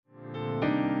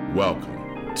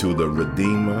Welcome to the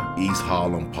Redeemer East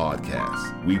Harlem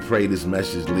podcast. We pray this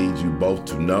message leads you both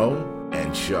to know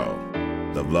and show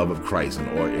the love of Christ in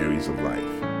all areas of life.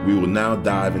 We will now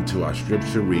dive into our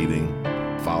scripture reading,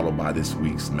 followed by this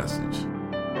week's message.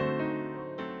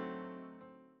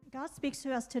 God speaks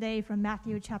to us today from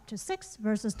Matthew chapter 6,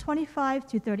 verses 25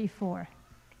 to 34.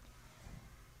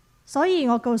 所以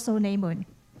我告訴你們，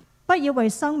不要為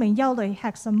生命憂慮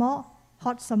吃什麼、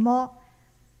喝什麼，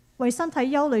為身體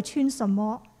憂慮穿什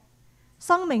麼。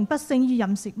生命不勝於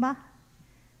飲食嗎？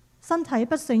身體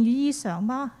不勝於衣裳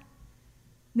嗎？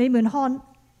你們看，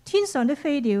天上的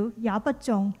飛鳥也不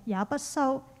種，也不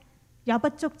收，也不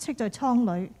蓄積在倉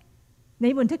裏，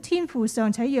你們的天父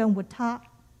尚且養活它，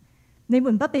你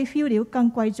們不比飛鳥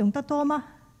更貴重得多嗎？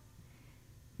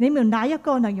你們哪一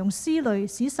個能用思慮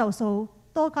使壽數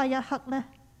多加一刻呢？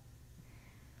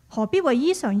何必為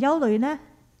衣裳憂慮呢？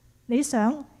你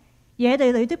想野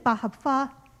地裏的百合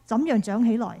花怎樣長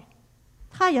起來？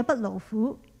它也不勞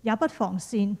苦，也不紡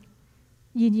線。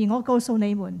然而我告訴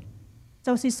你們，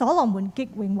就是所羅門極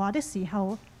榮華的時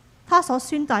候，他所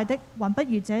穿戴的還不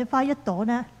如這花一朵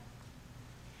呢。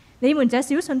你們這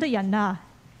小信的人啊，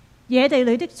野地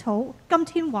裏的草今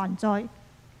天還在，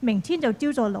明天就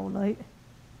丟在爐裏。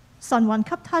神還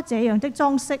給他這樣的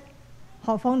裝飾，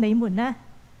何況你們呢？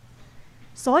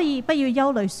所以不要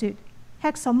憂慮說，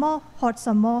吃什麼、喝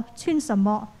什麼、穿什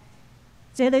麼，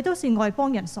這裏都是外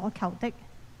邦人所求的。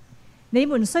你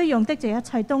們需用的這一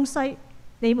切東西，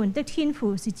你們的天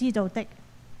父是知道的。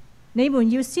你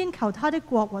們要先求他的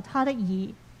國和他的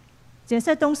義，這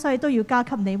些東西都要加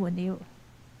給你們了。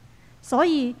所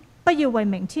以不要為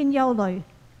明天憂慮，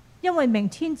因為明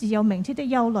天自有明天的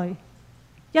憂慮，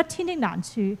一天的難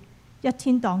處，一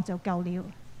天當就夠了。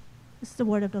This is the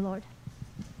word of the Lord.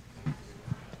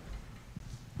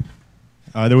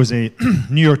 There was a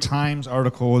New York Times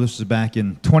article, this was back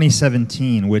in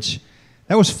 2017,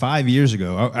 that was 5 years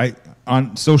ago.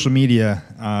 On social media,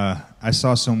 I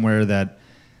saw somewhere that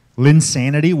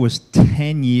Linsanity was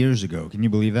 10 years ago. Can you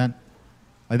believe that?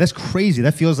 Like, that's crazy.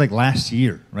 That feels like last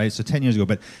year, right? So 10 years ago.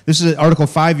 But this is an article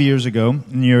 5 years ago in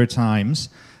the New York Times.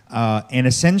 And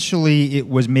essentially, it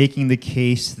was making the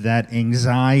case that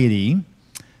anxiety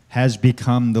has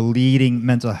become the leading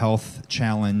mental health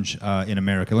challenge in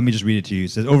America. Let me just read it to you.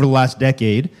 It says, over the last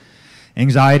decade,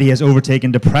 anxiety has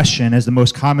overtaken depression as the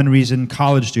most common reason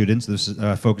college students, this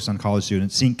is focused on college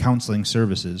students, seek counseling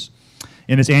services.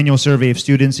 In its annual survey of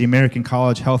students, the American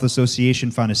College Health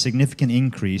Association found a significant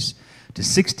increase to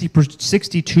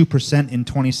 62% in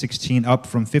 2016, up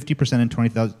from 50% in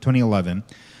 2011,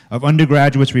 of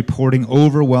undergraduates reporting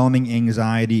overwhelming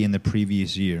anxiety in the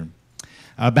previous year.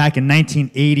 Back in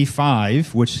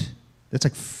 1985, that's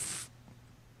like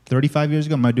 35 years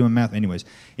ago, am I doing math? Anyways,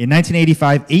 in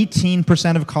 1985,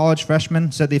 18% of college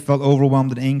freshmen said they felt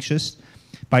overwhelmed and anxious.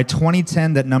 By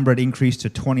 2010, that number had increased to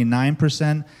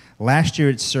 29%. Last year,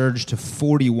 it surged to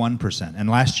 41%, and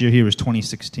last year here was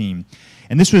 2016.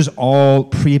 And this was all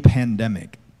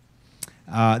pre-pandemic.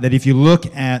 That if you look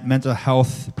at mental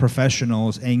health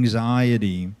professionals,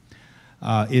 anxiety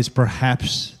is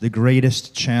perhaps the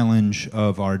greatest challenge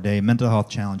of our day, mental health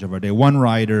challenge of our day. One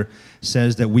writer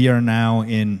says that we are now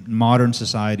in modern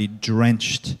society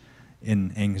drenched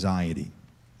in anxiety.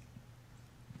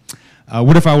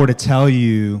 What if I were to tell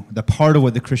you that part of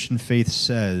what the Christian faith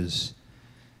says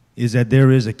is that there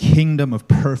is a kingdom of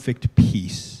perfect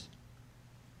peace,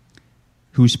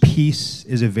 whose peace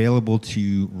is available to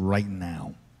you right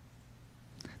now?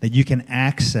 That you can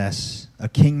access a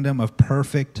kingdom of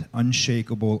perfect,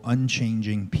 unshakable,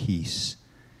 unchanging peace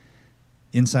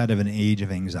inside of an age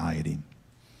of anxiety.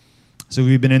 So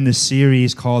we've been in this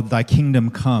series called Thy Kingdom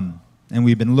Come, and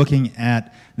we've been looking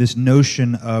at this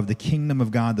notion of the kingdom of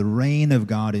God, the reign of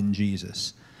God in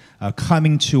Jesus,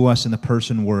 coming to us in the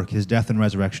person, work, his death and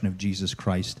resurrection of Jesus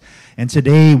Christ. And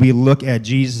today we look at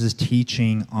Jesus'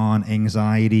 teaching on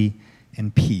anxiety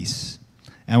and peace.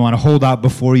 And I want to hold out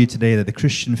before you today that the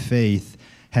Christian faith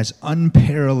has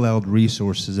unparalleled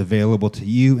resources available to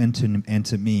you and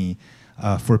to me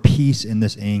for peace in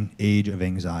this age of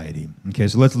anxiety. Okay,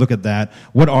 so let's look at that.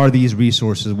 What are these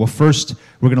resources? Well, first,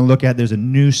 we're going to look at there's a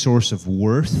new source of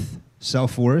worth,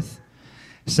 self-worth.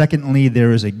 Secondly,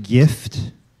 there is a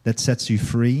gift that sets you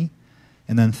free.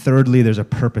 And then thirdly, there's a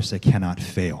purpose that cannot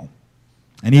fail.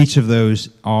 And each of those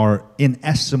are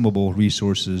inestimable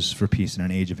resources for peace in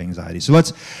an age of anxiety. So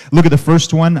let's look at the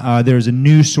first one. There's a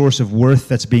new source of worth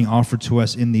that's being offered to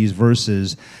us in these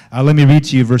verses. Let me read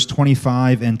to you verse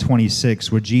 25 and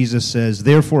 26, where Jesus says,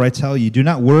 "Therefore I tell you, do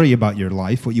not worry about your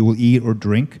life, what you will eat or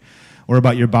drink, or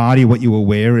about your body, what you will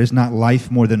wear. Is not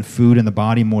life more than food and the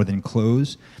body more than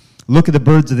clothes? Look at the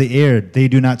birds of the air. They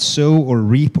do not sow or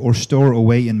reap or store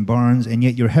away in barns, and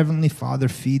yet your heavenly Father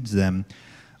feeds them.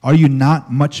 Are you not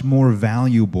much more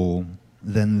valuable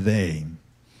than they?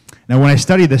 Now, when I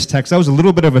studied this text, that was a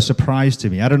little bit of a surprise to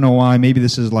me. I don't know why. Maybe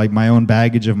this is like my own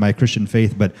baggage of my Christian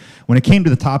faith. But when it came to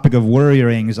the topic of worry or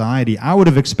anxiety, I would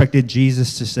have expected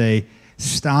Jesus to say,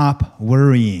 stop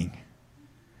worrying.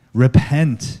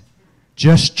 Repent.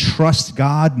 Just trust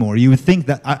God more. You would think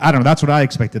that, I don't know, that's what I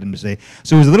expected him to say.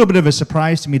 So it was a little bit of a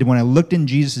surprise to me when I looked in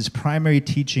Jesus' primary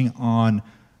teaching on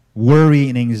worry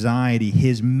and anxiety.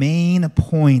 His main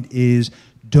point is,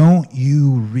 don't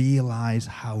you realize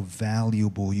how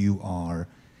valuable you are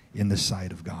in the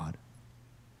sight of God?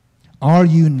 Are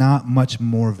you not much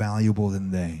more valuable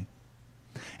than they?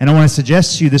 And I want to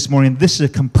suggest to you this morning, this is a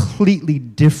completely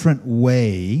different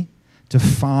way to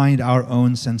find our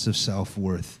own sense of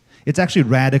self-worth. It's actually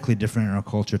radically different in our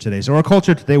culture today. So our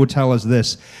culture today would tell us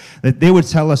this, that they would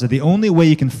tell us that the only way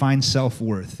you can find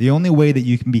self-worth, the only way that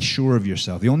you can be sure of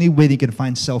yourself, the only way that you can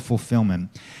find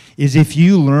self-fulfillment is if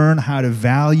you learn how to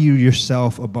value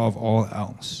yourself above all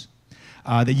else.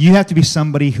 That you have to be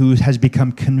somebody who has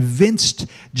become convinced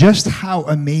just how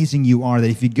amazing you are, that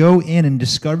if you go in and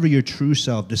discover your true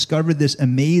self, discover this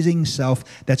amazing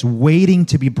self that's waiting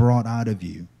to be brought out of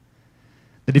you,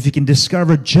 that if you can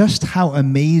discover just how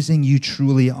amazing you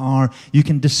truly are, you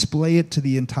can display it to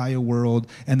the entire world,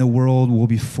 and the world will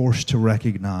be forced to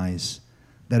recognize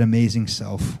that amazing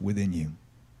self within you.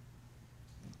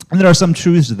 And there are some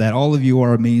truths to that. All of you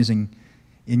are amazing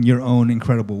in your own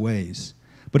incredible ways.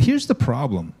 But here's the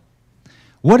problem.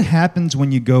 What happens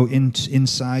when you go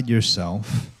inside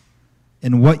yourself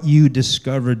and what you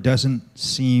discover doesn't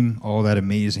seem all that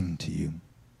amazing to you?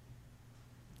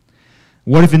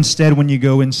 What if instead when you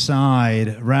go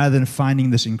inside, rather than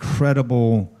finding this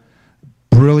incredible,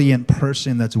 brilliant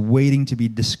person that's waiting to be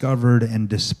discovered and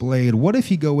displayed, what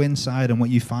if you go inside and what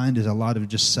you find is a lot of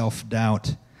just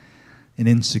self-doubt and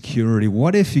insecurity?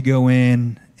 What if you go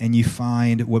in and you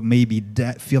find what may be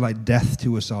feel like death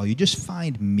to us all? You just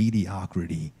find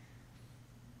mediocrity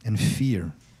and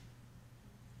fear.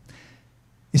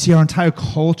 You see, our entire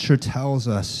culture tells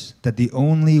us that the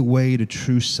only way to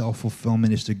true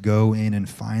self-fulfillment is to go in and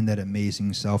find that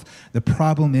amazing self. The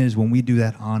problem is, when we do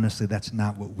that honestly, that's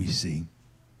not what we see.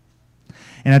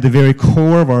 And at the very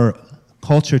core of our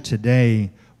culture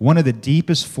today, one of the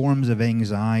deepest forms of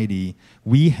anxiety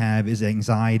we have is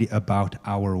anxiety about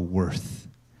our worth.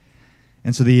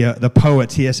 And so the poet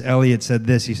T.S. Eliot said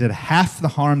this. He said, half the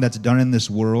harm that's done in this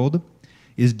world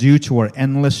is due to our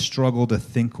endless struggle to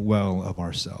think well of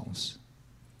ourselves.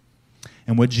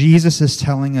 And what Jesus is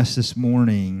telling us this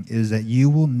morning is that you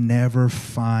will never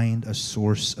find a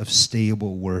source of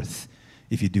stable worth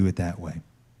if you do it that way.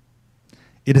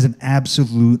 It is an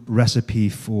absolute recipe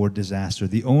for disaster.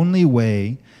 The only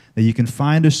way that you can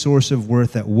find a source of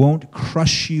worth that won't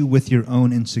crush you with your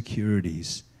own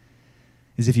insecurities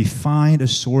is if you find a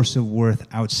source of worth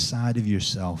outside of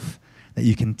yourself, that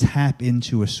you can tap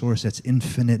into a source that's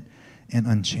infinite and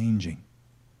unchanging.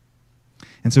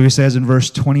 And so he says in verse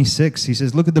 26, he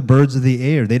says, look at the birds of the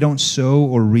air. They don't sow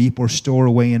or reap or store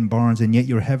away in barns, and yet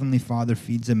your heavenly Father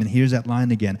feeds them. And here's that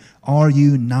line again. Are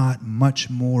you not much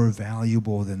more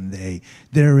valuable than they?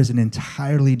 There is an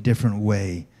entirely different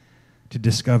way to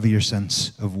discover your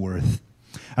sense of worth.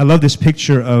 I love this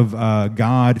picture of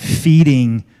God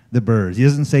feeding the birds. He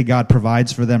doesn't say God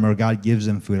provides for them or God gives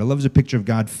them food. I love the picture of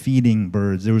God feeding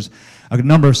birds. There was a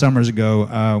number of summers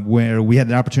ago where we had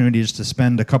the opportunity just to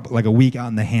spend a week out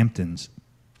in the Hamptons.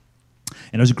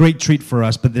 And it was a great treat for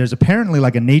us, but there's apparently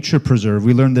like a nature preserve.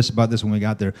 We learned about this when we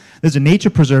got there. There's a nature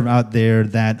preserve out there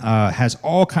that has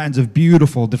all kinds of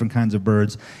beautiful different kinds of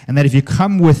birds, and that if you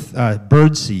come with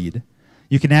bird seed,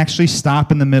 you can actually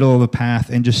stop in the middle of a path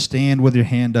and just stand with your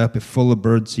hand up full of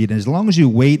bird seed. And as long as you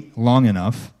wait long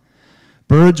enough,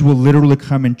 birds will literally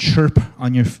come and chirp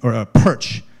on your, or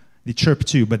perch. They chirp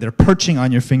too, but they're perching on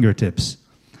your fingertips.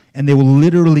 And they will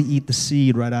literally eat the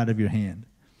seed right out of your hand.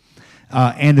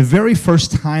 And the very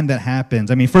first time that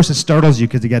happens, I mean, first it startles you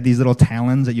because they got these little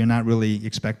talons that you're not really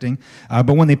expecting.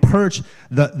 But when they perch,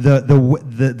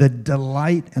 the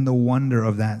delight and the wonder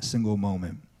of that single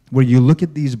moment, where you look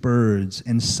at these birds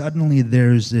and suddenly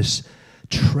there's this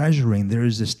treasuring,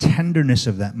 there's this tenderness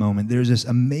of that moment, there's this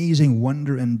amazing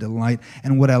wonder and delight.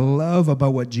 And what I love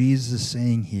about what Jesus is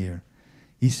saying here,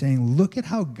 he's saying, look at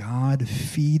how God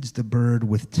feeds the bird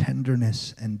with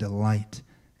tenderness and delight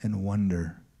and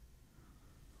wonder.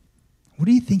 What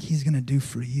do you think he's going to do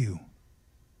for you?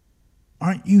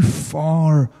 Aren't you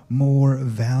far more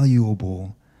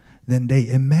valuable than they?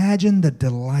 Imagine the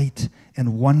delight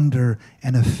and wonder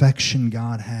and affection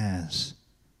God has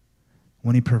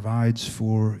when he provides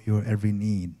for your every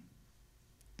need.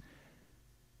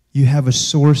 You have a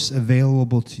source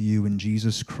available to you in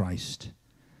Jesus Christ,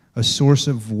 a source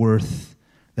of worth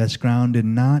that's grounded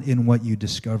not in what you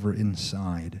discover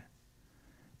inside,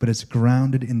 but it's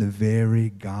grounded in the very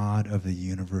God of the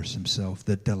universe himself.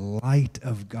 The delight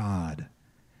of God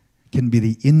can be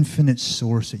the infinite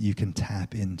source that you can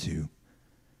tap into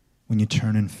when you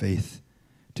turn in faith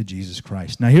to Jesus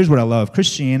Christ. Now, here's what I love.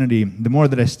 Christianity, the more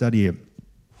that I study it,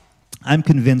 I'm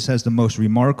convinced has the most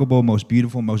remarkable, most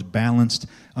beautiful, most balanced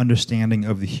understanding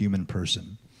of the human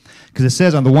person. Because it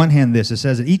says, on the one hand, it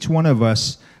says that each one of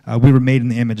us, we were made in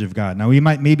the image of God. Now,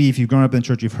 maybe if you've grown up in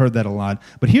church, you've heard that a lot.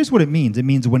 But here's what it means. It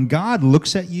means when God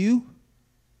looks at you,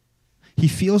 he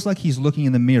feels like he's looking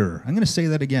in the mirror. I'm going to say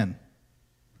that again.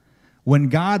 When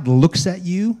God looks at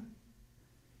you,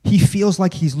 he feels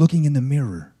like he's looking in the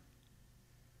mirror.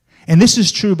 And this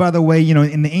is true, by the way,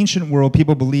 in the ancient world,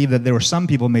 people believed that there were some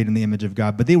people made in the image of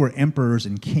God, but they were emperors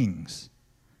and kings.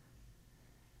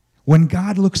 When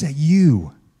God looks at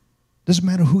you, doesn't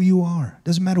matter who you are,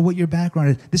 doesn't matter what your background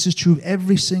is, this is true of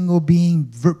every single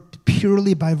being,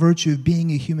 purely by virtue of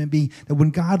being a human being, that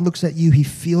when God looks at you, he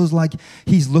feels like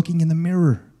he's looking in the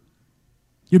mirror.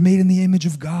 You're made in the image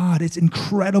of God. It's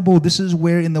incredible. This is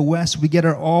where in the West we get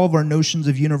all of our notions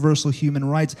of universal human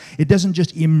rights. It doesn't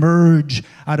just emerge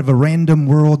out of a random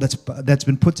world that's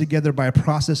been put together by a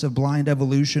process of blind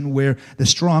evolution where the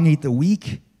strong eat the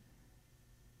weak.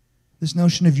 This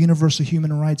notion of universal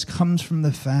human rights comes from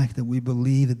the fact that we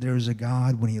believe that there is a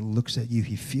God. When he looks at you,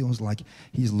 he feels like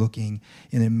he's looking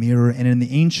in a mirror. And in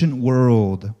the ancient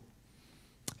world,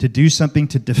 to do something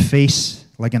to deface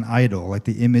like an idol, like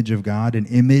the image of God, an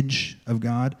image of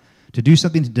God, to do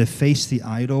something to deface the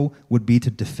idol would be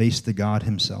to deface the God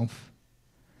himself.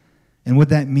 And what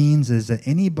that means is that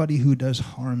anybody who does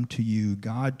harm to you,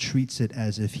 God treats it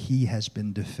as if he has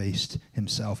been defaced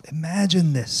himself.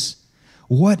 Imagine this.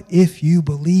 What if you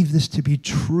believe this to be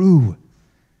true?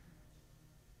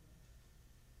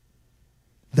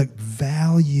 The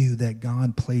value that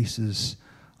God places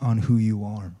on who you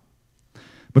are.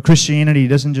 But Christianity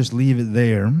doesn't just leave it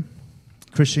there.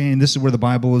 Christianity, this is where the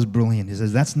Bible is brilliant. It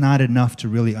says that's not enough to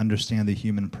really understand the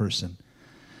human person.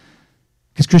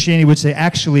 Because Christianity would say,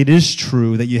 actually, it is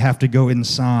true that you have to go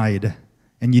inside,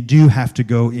 and you do have to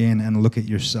go in and look at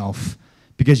yourself,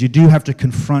 because you do have to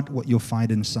confront what you'll find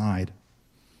inside.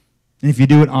 And if you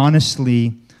do it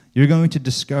honestly, you're going to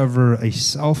discover a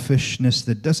selfishness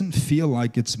that doesn't feel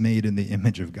like it's made in the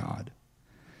image of God.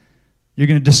 You're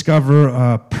going to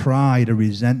discover pride, a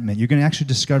resentment. You're going to actually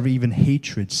discover even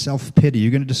hatred, self-pity.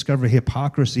 You're going to discover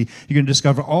hypocrisy. You're going to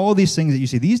discover all these things that you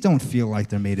see. These don't feel like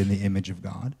they're made in the image of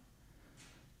God.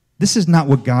 This is not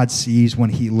what God sees when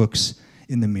he looks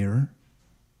in the mirror.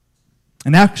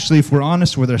 And actually, if we're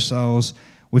honest with ourselves,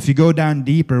 if you go down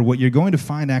deeper, what you're going to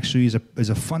find actually is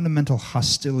a fundamental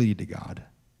hostility to God.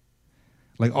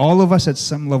 Like all of us at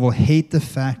some level hate the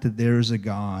fact that there is a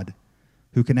God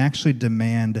who can actually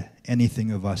demand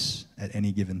anything of us at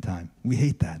any given time. We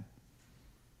hate that.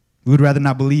 We would rather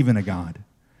not believe in a God.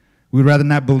 We would rather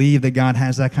not believe that God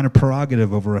has that kind of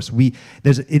prerogative over us.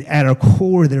 At our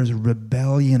core, there's a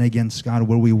rebellion against God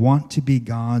where we want to be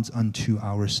gods unto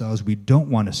ourselves. We don't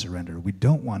want to surrender. We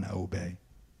don't want to obey.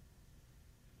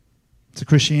 So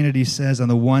Christianity says, on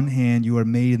the one hand, you are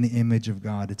made in the image of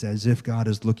God. It's as if God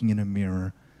is looking in a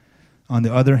mirror. On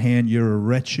the other hand, you're a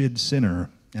wretched sinner.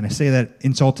 And I say that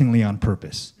insultingly on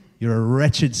purpose. You're a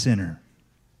wretched sinner.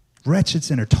 Wretched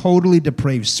sinner, totally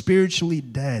depraved, spiritually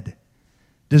dead,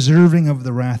 deserving of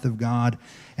the wrath of God.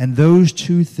 And those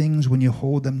two things, when you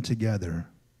hold them together,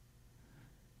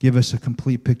 give us a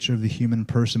complete picture of the human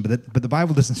person. But the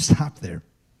Bible doesn't stop there.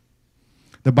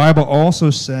 The Bible also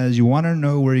says, you want to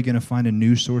know where you're going to find a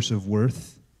new source of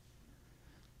worth?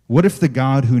 What if the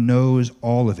God who knows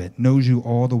all of it, knows you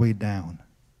all the way down,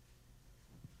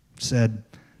 said,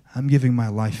 I'm giving my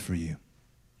life for you.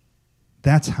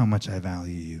 That's how much I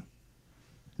value you.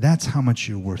 That's how much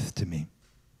you're worth to me.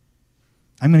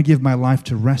 I'm going to give my life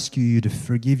to rescue you, to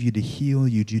forgive you, to heal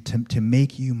you, to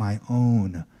make you my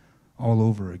own all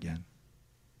over again.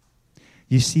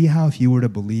 You see how if you were to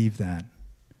believe that,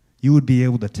 you would be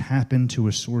able to tap into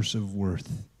a source of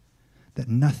worth that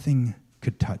nothing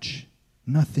could touch,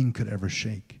 nothing could ever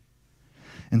shake.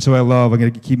 And so I'm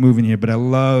going to keep moving here, but I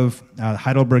love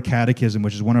Heidelberg Catechism,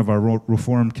 which is one of our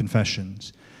Reformed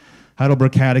confessions.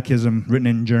 Heidelberg Catechism, written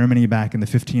in Germany back in the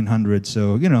 1500s,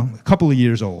 so, a couple of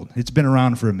years old. It's been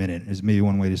around for a minute, is maybe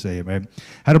one way to say it, right?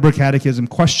 Heidelberg Catechism,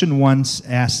 question 1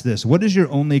 asks this: what is your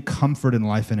only comfort in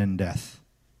life and in death?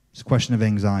 It's a question of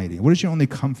anxiety. What is your only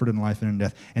comfort in life and in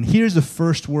death? And here's the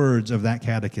first words of that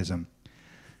catechism: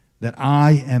 that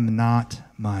I am not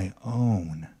my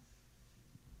own,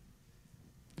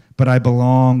 but I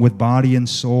belong with body and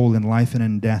soul in life and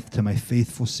in death to my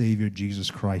faithful Savior, Jesus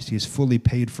Christ. He has fully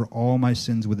paid for all my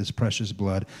sins with his precious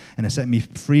blood and has set me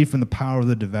free from the power of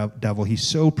the devil. He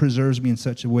so preserves me in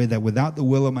such a way that without the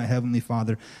will of my heavenly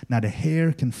Father, not a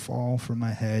hair can fall from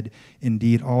my head.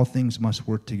 Indeed, all things must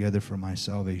work together for my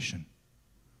salvation.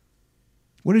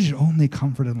 What is your only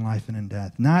comfort in life and in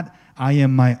death? Not, I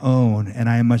am my own, and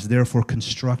I must therefore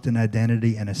construct an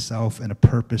identity and a self and a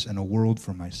purpose and a world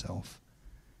for myself.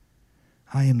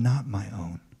 I am not my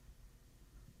own,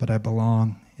 but I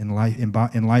belong in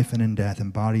life and in death, in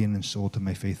body and in soul, to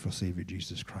my faithful Savior,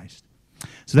 Jesus Christ.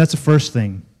 So that's the first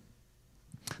thing.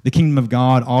 The kingdom of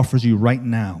God offers you right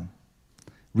now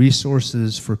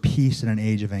resources for peace in an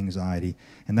age of anxiety.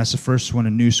 And that's the first one, a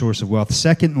new source of wealth.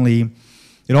 Secondly,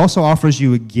 it also offers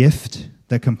you a gift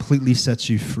that completely sets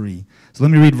you free. So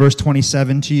let me read verse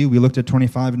 27 to you. We looked at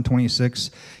 25 and 26.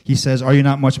 He says, are you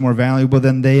not much more valuable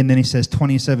than they? And then he says,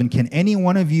 27, can any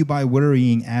one of you by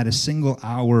worrying add a single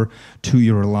hour to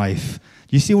your life?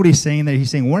 Do you see what he's saying there?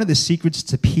 He's saying one of the secrets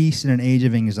to peace in an age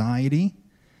of anxiety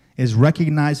is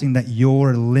recognizing that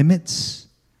your limits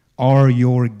are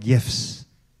your gifts.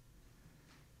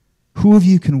 Who of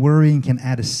you can worry and can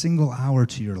add a single hour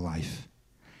to your life?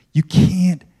 You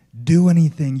can't do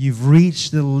anything. You've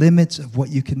reached the limits of what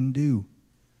you can do.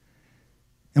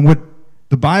 And what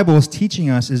the Bible is teaching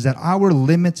us is that our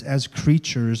limits as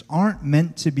creatures aren't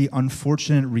meant to be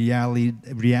unfortunate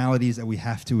realities that we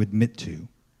have to admit to.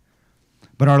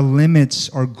 But our limits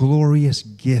are glorious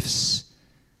gifts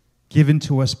given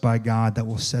to us by God that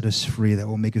will set us free, that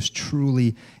will make us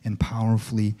truly and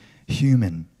powerfully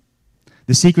human.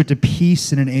 The secret to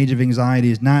peace in an age of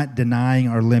anxiety is not denying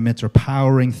our limits or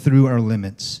powering through our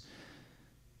limits.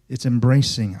 It's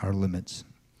embracing our limits.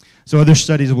 So other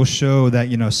studies will show that,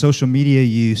 social media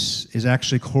use is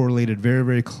actually correlated very,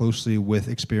 very closely with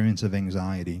experience of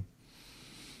anxiety.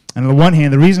 And on the one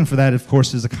hand, the reason for that, of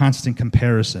course, is a constant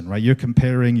comparison, right? You're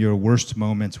comparing your worst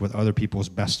moments with other people's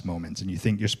best moments, and you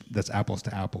think that's apples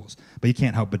to apples. But you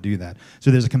can't help but do that.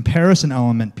 So there's a comparison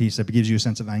element piece that gives you a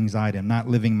sense of anxiety. I'm not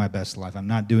living my best life. I'm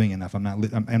not doing enough. I'm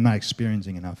not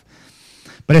experiencing enough.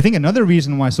 But I think another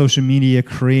reason why social media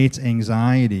creates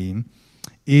anxiety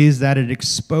is that it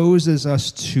exposes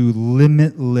us to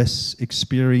limitless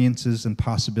experiences and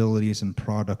possibilities and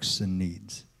products and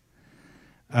needs.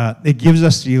 It gives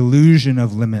us the illusion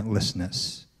of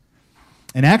limitlessness.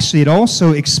 And actually, it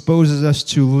also exposes us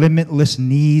to limitless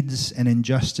needs and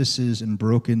injustices and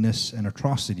brokenness and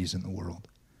atrocities in the world.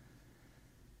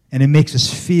 And it makes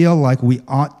us feel like we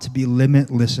ought to be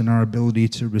limitless in our ability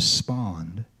to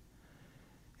respond.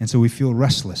 And so we feel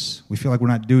restless. We feel like we're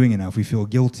not doing enough. We feel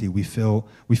guilty. We feel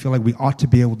like we ought to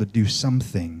be able to do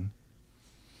something.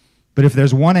 But if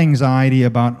there's one anxiety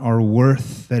about our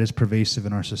worth that is pervasive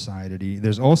in our society,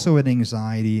 there's also an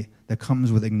anxiety that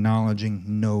comes with acknowledging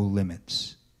no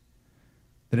limits.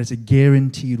 That it's a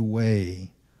guaranteed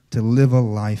way to live a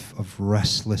life of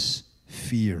restless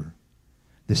fear,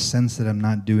 this sense that I'm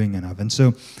not doing enough. And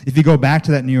so if you go back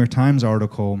to that New York Times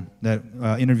article that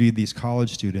interviewed these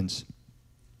college students,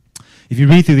 if you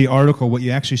read through the article, what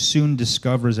you actually soon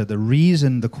discover is that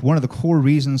one of the core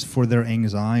reasons for their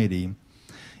anxiety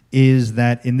is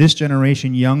that in this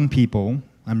generation, young people,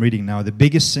 I'm reading now, the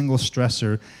biggest single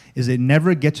stressor is they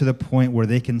never get to the point where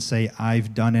they can say,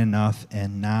 I've done enough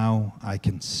and now I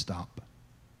can stop.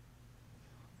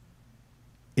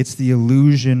 It's the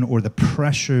illusion or the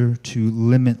pressure to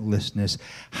limitlessness.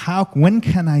 When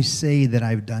can I say that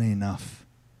I've done enough?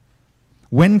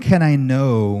 When can I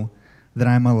know that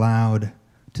I'm allowed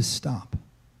to stop?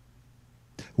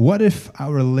 What if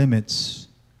our limits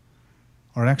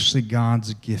are actually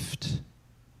God's gift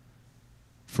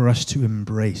for us to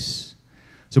embrace?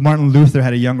 So Martin Luther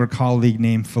had a younger colleague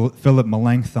named Philip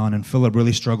Melanchthon, and Philip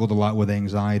really struggled a lot with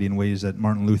anxiety in ways that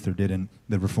Martin Luther did, in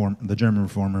the German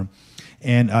reformer.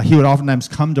 And he would oftentimes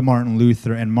come to Martin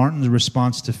Luther, and Martin's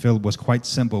response to Philip was quite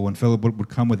simple. When Philip would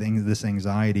come with this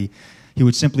anxiety, he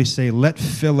would simply say, let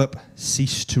Philip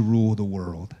cease to rule the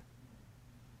world.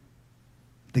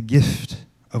 The gift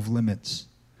of limits.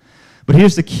 But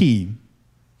here's the key.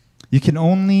 You can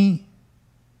only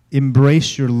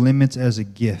embrace your limits as a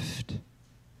gift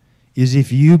is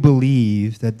if you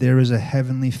believe that there is a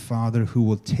heavenly Father who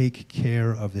will take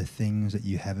care of the things that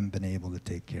you haven't been able to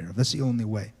take care of. That's the only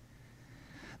way.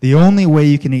 The only way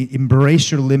you can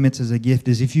embrace your limits as a gift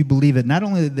is if you believe that not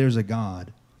only that there's a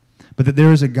God, but that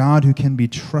there is a God who can be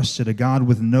trusted, a God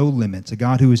with no limits, a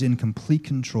God who is in complete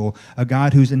control, a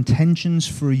God whose intentions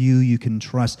for you can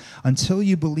trust. Until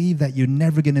you believe that, you're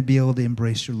never going to be able to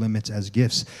embrace your limits as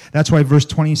gifts. That's why verse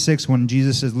 26, when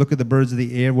Jesus says, look at the birds of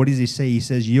the air, what does he say? He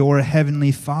says, your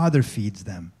heavenly Father feeds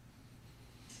them.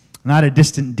 Not a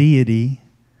distant deity,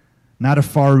 not a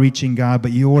far-reaching God,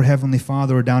 but your heavenly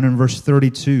Father. Or down in verse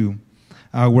 32,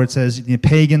 where it says, the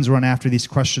pagans run after these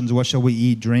questions, what shall we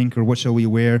eat, drink, or what shall we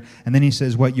wear? And then he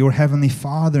says, what? Your heavenly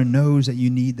Father knows that you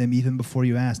need them even before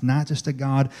you ask. Not just a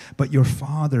God, but your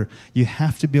Father. You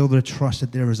have to be able to trust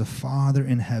that there is a Father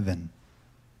in heaven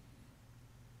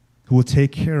who will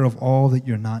take care of all that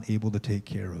you're not able to take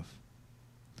care of.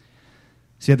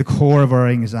 See, at the core of our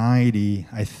anxiety,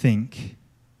 I think,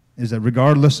 is that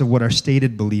regardless of what our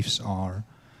stated beliefs are,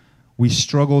 we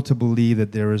struggle to believe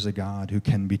that there is a God who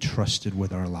can be trusted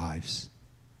with our lives.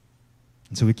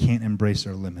 And so we can't embrace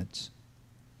our limits.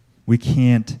 We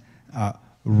can't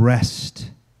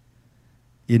rest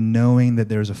in knowing that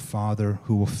there's a Father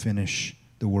who will finish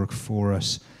the work for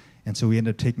us. And so we end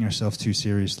up taking ourselves too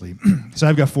seriously. So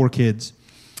I've got 4 kids.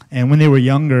 And when they were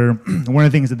younger, one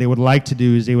of the things that they would like to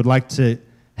do is they would like to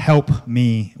help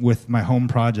me with my home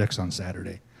projects on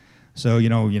Saturday. So,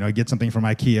 get something from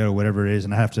IKEA or whatever it is,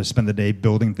 and I have to spend the day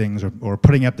building things or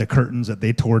putting up the curtains that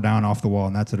they tore down off the wall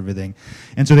and that sort of thing.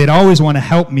 And so they'd always want to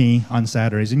help me on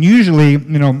Saturdays. And usually,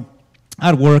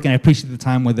 I'd work and I appreciate the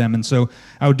time with them. And so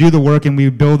I would do the work and we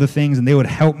would build the things and they would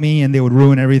help me and they would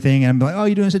ruin everything. And I'd be like, oh,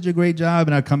 you're doing such a great job.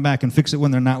 And I'd come back and fix it when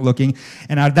they're not looking.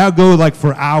 And that would go like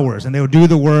for hours. And they would do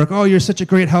the work. Oh, you're such a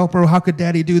great helper. How could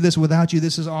Daddy do this without you?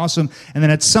 This is awesome. And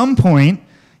then at some point,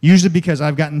 usually because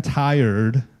I've gotten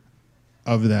tired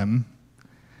of them,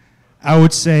 I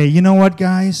would say, you know what,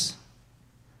 guys?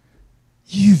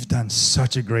 You've done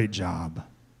such a great job.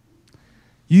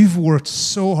 You've worked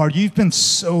so hard. You've been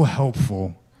so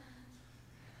helpful.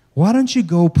 Why don't you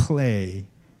go play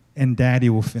and Daddy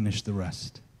will finish the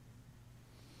rest?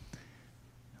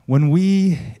 When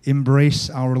we embrace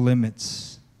our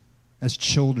limits as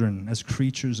children, as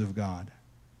creatures of God,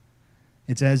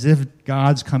 it's as if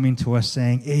God's coming to us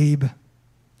saying, Abe,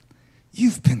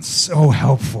 you've been so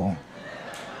helpful.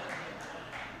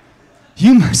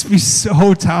 You must be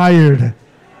so tired.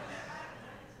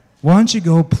 Why don't you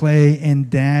go play and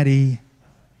Daddy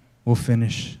will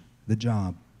finish the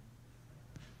job?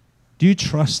 Do you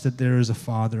trust that there is a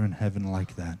Father in heaven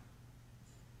like that?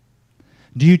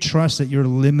 Do you trust that your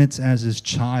limits as his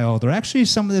child are actually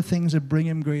some of the things that bring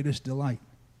him greatest delight?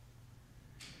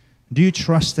 Do you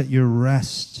trust that your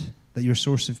rest, that your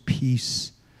source of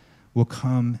peace will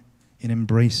come in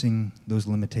embracing those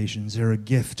limitations? They're a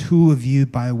gift. Who of you,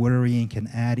 by worrying, can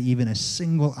add even a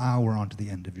single hour onto the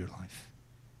end of your life?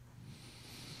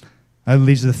 That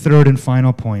leads to the third and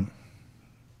final point.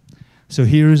 So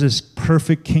here's this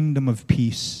perfect kingdom of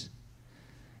peace.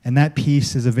 And that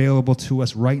peace is available to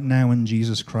us right now in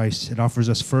Jesus Christ. It offers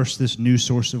us first this new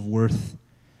source of worth.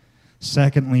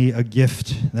 Secondly, a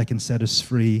gift that can set us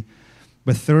free.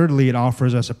 But thirdly, it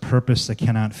offers us a purpose that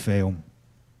cannot fail.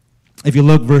 If you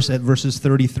look at verses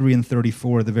 33 and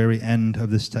 34, at the very end of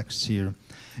this text here,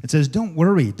 it says, don't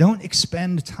worry. Don't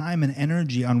expend time and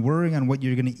energy on worrying on what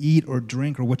you're going to eat or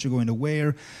drink or what you're going to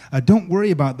wear. Don't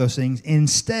worry about those things.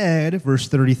 Instead, verse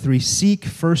 33, seek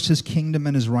first his kingdom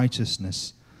and his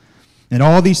righteousness, and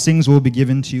all these things will be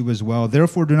given to you as well.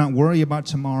 Therefore, do not worry about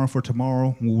tomorrow, for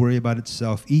tomorrow will worry about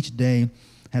itself. Each day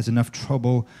has enough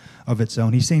trouble of its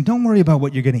own. He's saying, don't worry about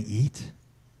what you're going to eat.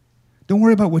 Don't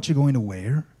worry about what you're going to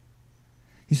wear.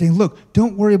 He's saying, look,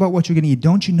 don't worry about what you're going to eat.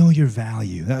 Don't you know your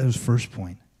value? That was the first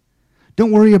point.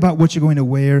 Don't worry about what you're going to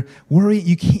wear.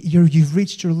 You've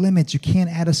reached your limits. You can't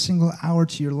add a single hour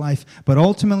to your life. But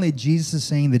ultimately, Jesus is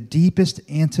saying the deepest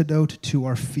antidote to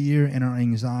our fear and our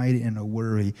anxiety and our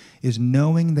worry is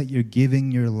knowing that you're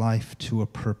giving your life to a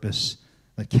purpose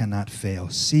that cannot fail.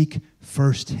 Seek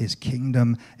first his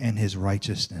kingdom and his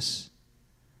righteousness.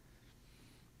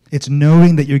 It's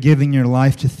knowing that you're giving your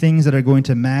life to things that are going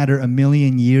to matter a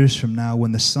million years from now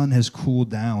when the sun has cooled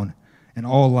down and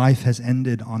all life has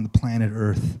ended on the planet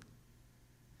Earth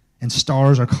and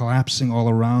stars are collapsing all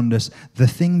around us. The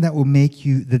thing that will make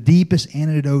you, the deepest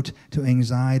antidote to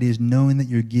anxiety is knowing that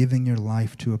you're giving your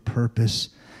life to a purpose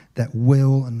that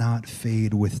will not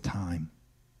fade with time.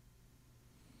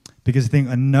 Because I think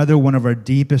another one of our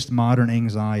deepest modern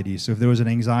anxieties, so if there was an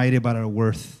anxiety about our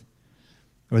worth,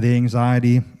 or the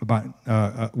anxiety about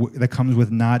that comes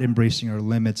with not embracing our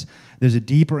limits, there's a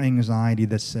deeper anxiety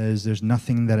that says there's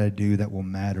nothing that I do that will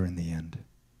matter in the end.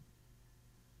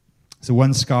 So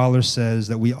one scholar says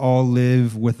that we all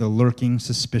live with a lurking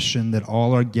suspicion that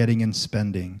all our getting and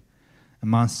spending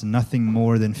amounts to nothing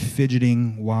more than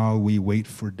fidgeting while we wait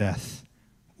for death.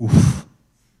 Oof.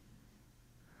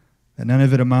 That none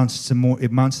of it amounts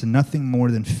to nothing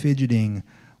more than fidgeting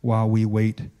while we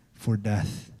wait for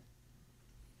death.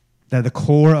 That the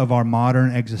core of our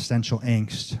modern existential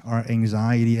angst, our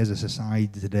anxiety as a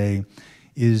society today,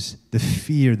 is the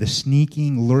fear, the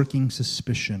sneaking, lurking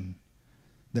suspicion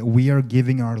that we are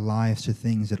giving our lives to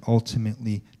things that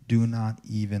ultimately do not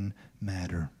even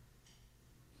matter.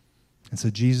 And so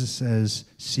Jesus says,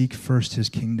 seek first his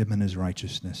kingdom and his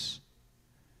righteousness.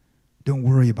 Don't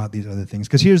worry about these other things.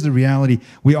 Because here's the reality.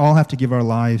 We all have to give our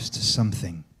lives to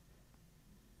something.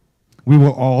 We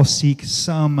will all seek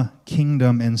some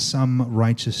kingdom and some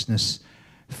righteousness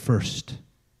first.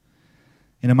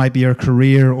 And it might be our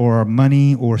career or our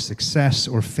money or success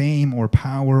or fame or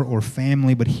power or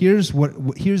family. But here's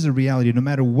the reality. No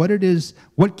matter what it is,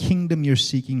 what kingdom you're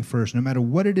seeking first, no matter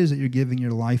what it is that you're giving your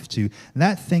life to,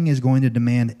 that thing is going to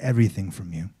demand everything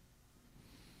from you.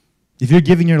 If you're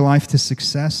giving your life to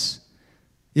success,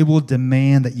 it will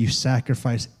demand that you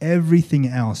sacrifice everything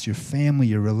else, your family,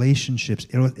 your relationships.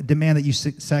 It will demand that you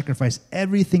sacrifice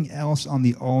everything else on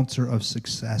the altar of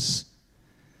success.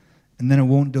 And then it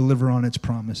won't deliver on its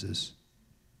promises.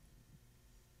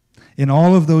 In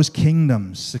all of those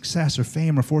kingdoms, success or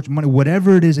fame or fortune, money,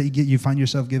 whatever it is that you find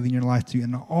yourself giving your life to,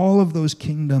 in all of those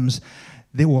kingdoms,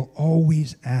 they will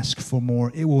always ask for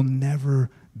more. It will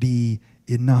never be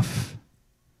enough.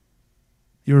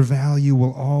 Your value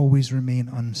will always remain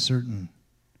uncertain.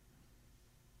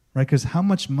 Right? Because how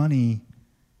much money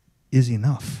is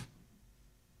enough?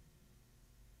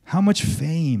 How much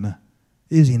fame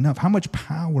is enough? How much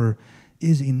power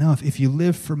is enough? If you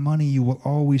live for money, you will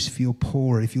always feel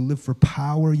poor. If you live for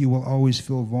power, you will always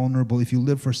feel vulnerable. If you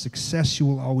live for success, you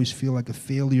will always feel like a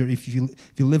failure. If you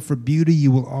live for beauty, you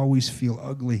will always feel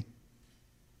ugly.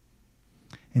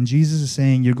 And Jesus is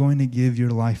saying you're going to give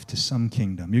your life to some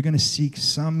kingdom. You're going to seek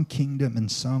some kingdom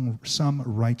and some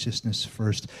righteousness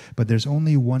first. But there's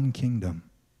only one kingdom.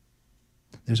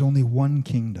 There's only one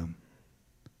kingdom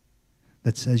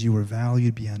that says you are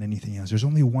valued beyond anything else. There's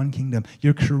only one kingdom.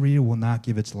 Your career will not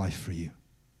give its life for you.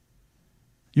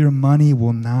 Your money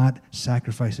will not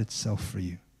sacrifice itself for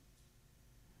you.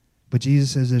 But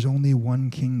Jesus says there's only one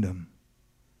kingdom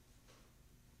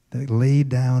that laid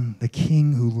down, the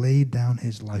king who laid down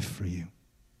his life for you.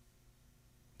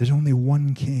 There's only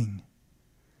one king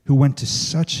who went to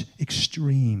such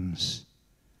extremes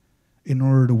in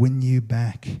order to win you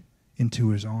back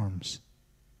into his arms.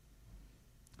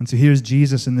 And so here's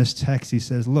Jesus in this text. He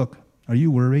says, look, are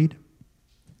you worried?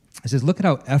 He says, look at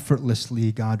how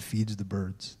effortlessly God feeds the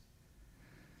birds.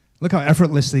 Look how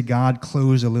effortlessly God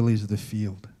clothes the lilies of the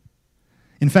field.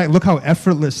 In fact, look how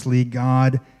effortlessly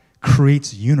God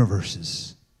creates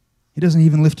universes. He doesn't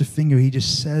even lift a finger. He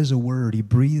just says a word. He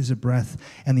breathes a breath,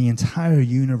 and the entire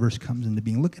universe comes into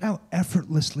being. Look at how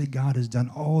effortlessly God has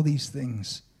done all these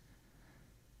things.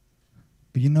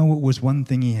 But you know what was one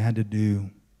thing he had to do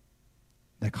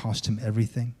that cost him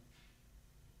everything?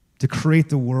 To create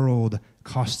the world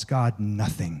costs God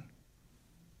nothing,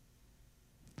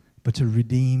 but to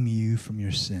redeem you from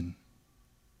your sin,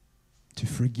 to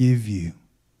forgive you,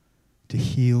 to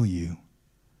heal you,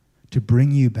 to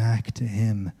bring you back to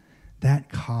him,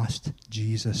 that cost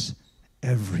Jesus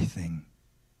everything.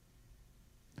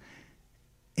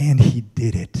 And he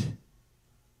did it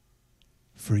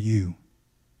for you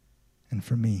and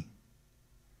for me.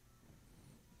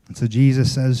 And so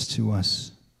Jesus says to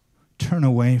us, turn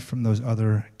away from those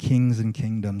other kings and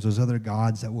kingdoms, those other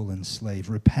gods that will enslave.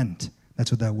 Repent.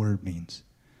 That's what that word means.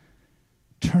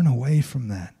 Turn away from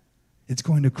that. It's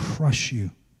going to crush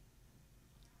you.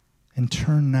 And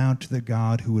turn now to the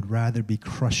God who would rather be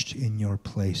crushed in your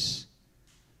place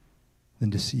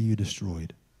than to see you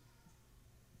destroyed.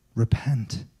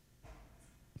 Repent.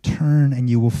 Turn and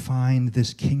you will find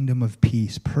this kingdom of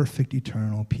peace, perfect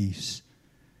eternal peace,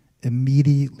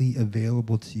 immediately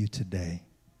available to you today,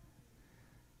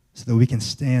 so that we can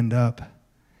stand up,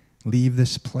 leave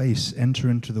this place, enter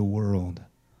into the world,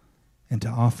 and to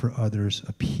offer others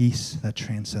a peace that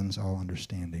transcends all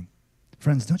understanding.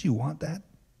 Friends, don't you want that?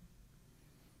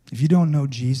 If you don't know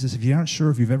Jesus, if you aren't sure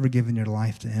if you've ever given your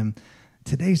life to him,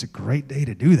 today's a great day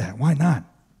to do that. Why not?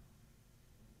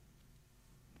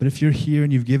 But if you're here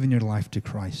and you've given your life to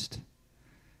Christ,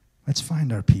 let's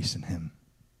find our peace in him.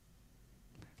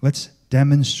 Let's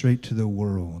demonstrate to the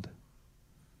world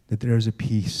that there is a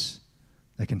peace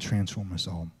that can transform us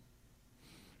all.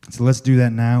 So let's do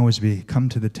that now as we come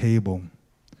to the table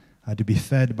to be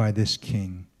fed by this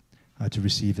King, to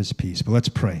receive his peace. But let's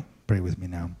pray. Pray with me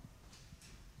now.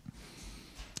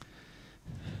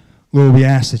 Lord, we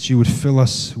ask that you would fill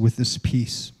us with this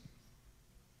peace.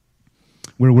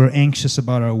 Where we're anxious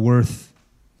about our worth,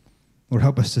 Lord,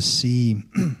 help us to see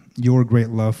your great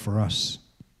love for us.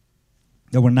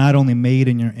 That we're not only made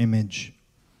in your image,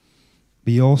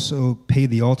 but you also paid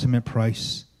the ultimate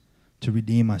price to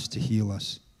redeem us, to heal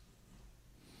us.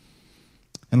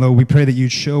 And Lord, we pray that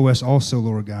you'd show us also,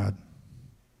 Lord God,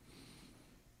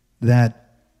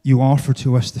 that you offer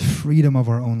to us the freedom of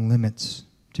our own limits,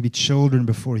 to be children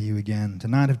before you again, to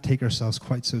not have to take ourselves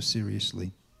quite so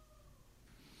seriously.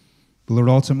 But Lord,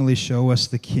 ultimately show us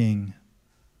the King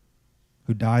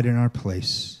who died in our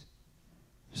place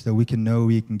so that we can know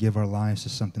we can give our lives to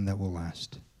something that will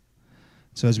last.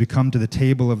 So as we come to the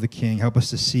table of the King, help us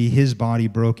to see his body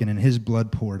broken and his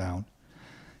blood poured out.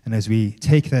 And as we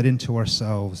take that into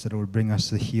ourselves, that it would bring us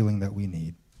the healing that we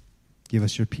need. Give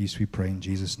us your peace, we pray in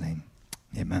Jesus' name.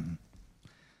 Amen.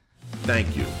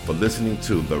 Thank you for listening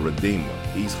to the Redeemer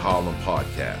East Harlem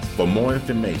podcast. For more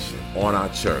information on our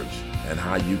church and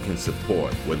how you can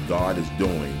support what God is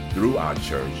doing through our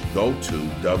church, go to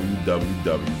www.reh.nyc.